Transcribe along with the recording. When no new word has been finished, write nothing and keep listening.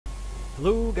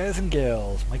Hello guys and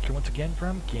gals, Mike here once again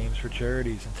from Games for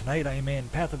Charities, and tonight I am in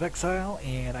Path of Exile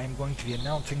and I am going to be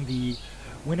announcing the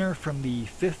winner from the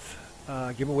 5th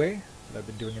giveaway that I've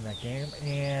been doing in that game,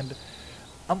 and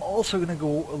I'm also going to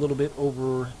go a little bit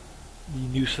over the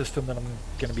new system that I'm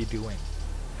going to be doing.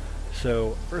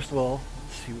 So first of all,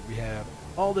 let's see what we have.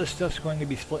 All this stuff's going to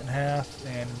be split in half,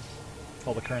 and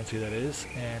all the currency that is,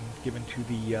 and given to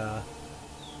the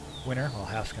winner. Well,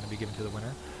 half's going to be given to the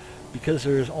winner. Because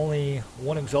there's only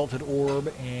one Exalted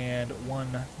Orb and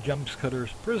one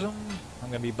Gemcutter's Prism, I'm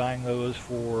going to be buying those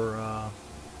for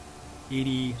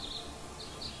 80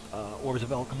 Orbs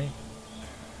of Alchemy.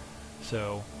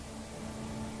 So,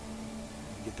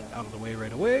 get that out of the way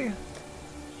right away.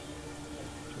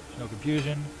 So there's no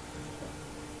confusion.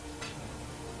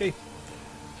 Okay,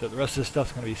 so the rest of this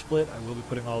stuff's going to be split. I will be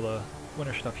putting all the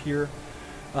winter stuff here.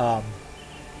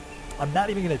 I'm not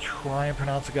even going to try and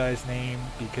pronounce the guy's name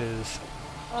because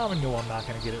I know I'm not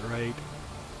going to get it right.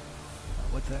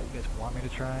 What's that? You guys want me to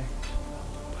try?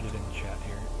 Put it in the chat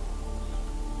here.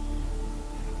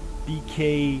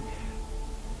 BK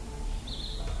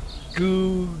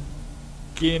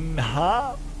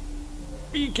Guggenha?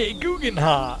 BK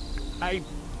Guggenha! I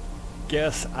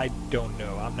guess I don't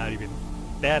know. I'm not even...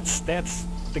 That's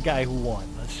the guy who won.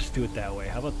 Let's just do it that way.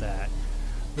 How about that?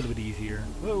 A little bit easier.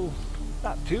 Whoa.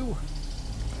 Not two.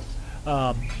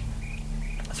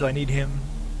 So I need him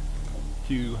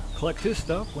to collect his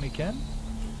stuff when he can.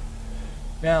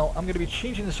 Now, I'm going to be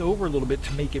changing this over a little bit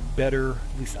to make it better,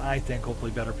 at least I think, hopefully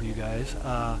better for you guys.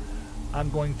 I'm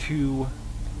going to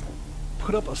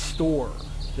put up a store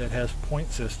that has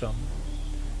point system,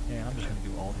 and I'm just going to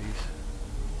do all these.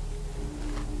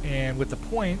 And with the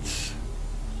points,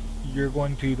 you're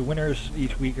going to, the winners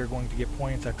each week are going to get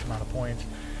points, X amount of points.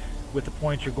 With the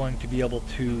points, you're going to be able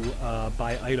to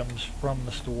buy items from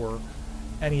the store.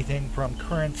 Anything from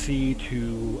currency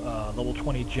to level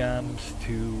 20 gems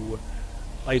to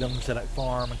items that I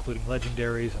farm, including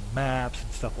legendaries and maps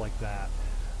and stuff like that.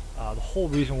 The whole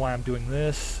reason why I'm doing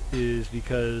this is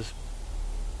because,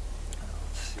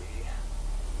 let's see,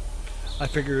 I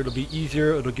figure it'll be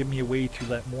easier, it'll give me a way to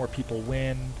let more people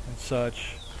win and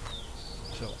such.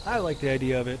 So I like the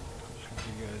idea of it. I'm just going to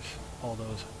give you guys all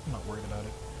those. I'm not worried about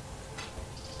it.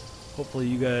 Hopefully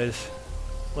you guys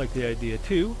like the idea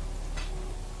too.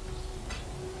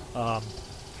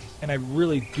 And I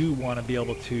really do want to be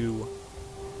able to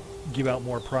give out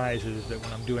more prizes, that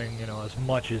when I'm doing, you know, as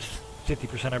much as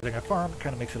 50% everything I farm, it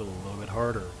kind of makes it a little bit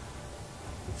harder.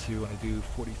 Let's see, when I do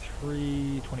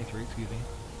 23, excuse me.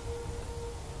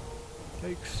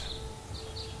 Takes.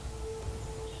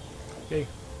 Okay.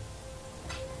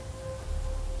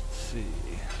 Let's see.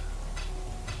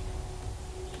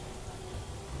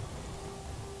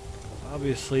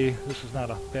 Obviously, this was not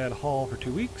a bad haul for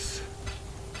 2 weeks.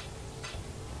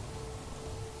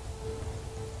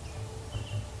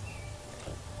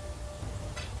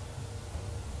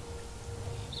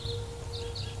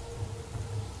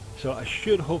 So I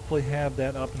should hopefully have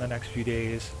that up in the next few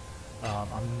days.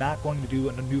 I'm not going to do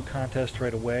a new contest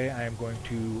right away. I am going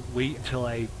to wait until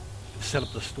I set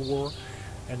up the store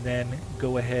and then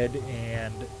go ahead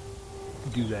and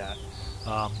do that.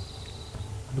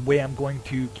 The way I'm going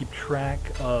to keep track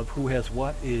of who has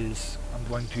what is, I'm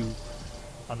going to,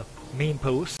 on the main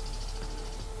post,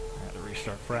 I had to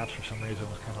restart Fraps for some reason, it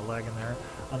was kind of lagging there.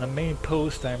 On the main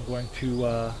post, I'm going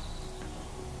to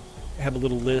have a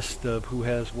little list of who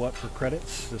has what for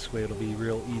credits. This way it'll be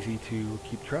real easy to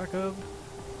keep track of.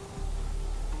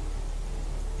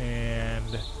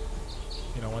 And,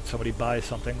 you know, once somebody buys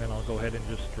something, then I'll go ahead and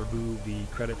just remove the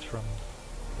credits from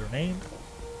their name.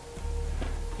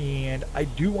 And I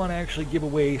do want to actually give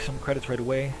away some credits right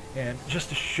away, and just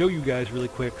to show you guys really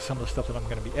quick some of the stuff that I'm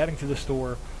going to be adding to the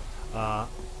store.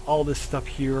 All this stuff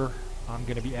here I'm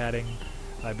going to be adding.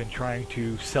 I've been trying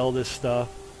to sell this stuff.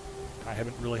 I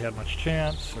haven't really had much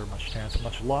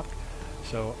luck.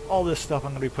 So all this stuff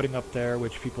I'm going to be putting up there,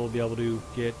 which people will be able to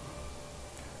get.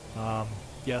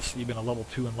 Yes, even a level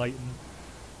 2 Enlighten.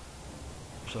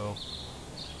 So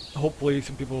hopefully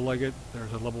some people will like it.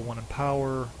 There's a level 1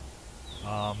 Empower.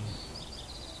 All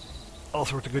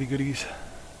sorts of goodies.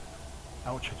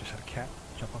 Ouch, I just had a cat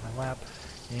jump on my lap.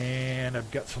 And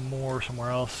I've got some more somewhere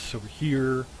else over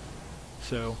here.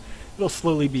 So it'll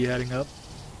slowly be adding up.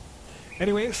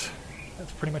 Anyways,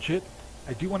 that's pretty much it.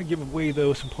 I do want to give away,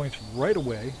 though, some points right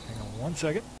away. Hang on one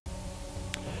second.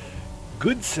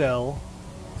 Goodsell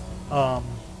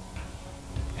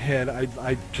had,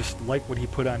 I just like what he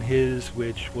put on his,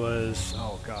 which was,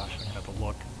 oh gosh, I'm going to have to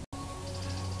look.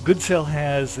 Goodsell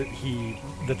has,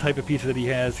 the type of pizza that he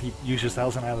has, he uses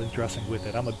Thousand Island dressing with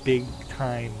it. I'm a big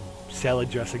time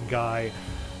salad dressing guy.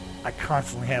 I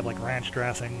constantly have like ranch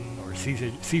dressing or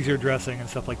Caesar dressing and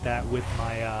stuff like that with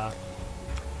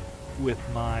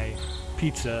my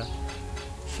pizza.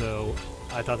 So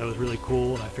I thought that was really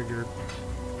cool, and I figured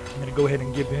I'm going to go ahead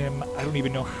and give him, I don't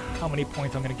even know how many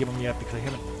points I'm going to give him yet because I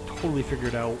haven't totally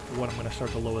figured out what I'm going to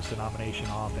start the lowest denomination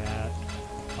off at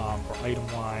for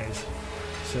item-wise.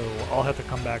 So I'll have to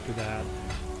come back to that.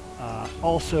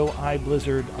 Also,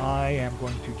 iBlizzard, I am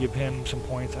going to give him some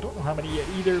points. I don't know how many yet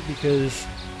either because,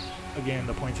 again,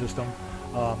 the point system.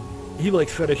 He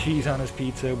likes feta cheese on his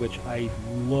pizza, which I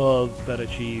love feta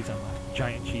cheese. I'm a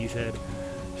giant cheesehead.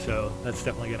 So that's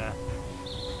definitely going to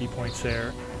be points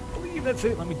there. I believe that's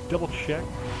it. Let me double check.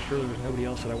 I'm sure there was nobody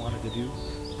else that I wanted to do.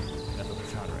 That doesn't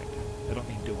sound right. I don't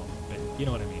mean do them, but you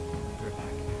know what I mean. They're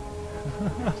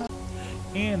back.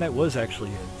 And that was actually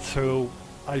it. So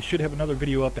I should have another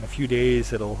video up in a few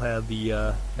days that'll have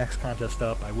the next contest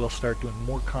up. I will start doing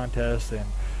more contests, and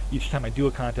each time I do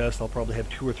a contest, I'll probably have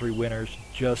 2 or 3 winners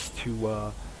just to,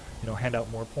 you know, hand out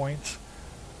more points.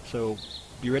 So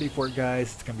be ready for it,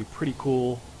 guys. It's going to be pretty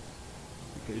cool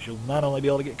because you'll not only be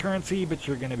able to get currency, but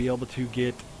you're going to be able to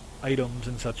get items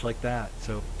and such like that.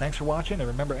 So thanks for watching, and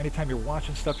remember, anytime you're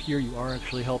watching stuff here, you are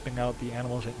actually helping out the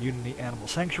animals at Unity Animal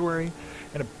Sanctuary.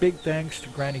 And a big thanks to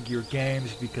Grinding Gear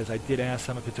Games, because I did ask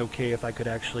them if it's okay if I could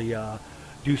actually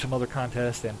do some other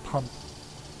contests and pump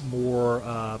more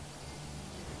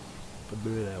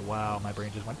wow, my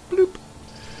brain just went bloop.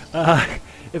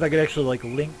 If I could actually like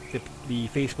link the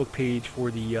Facebook page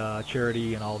for the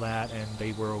charity and all that, and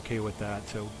they were okay with that.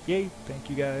 So yay, thank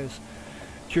you guys.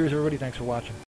 Cheers everybody, thanks for watching.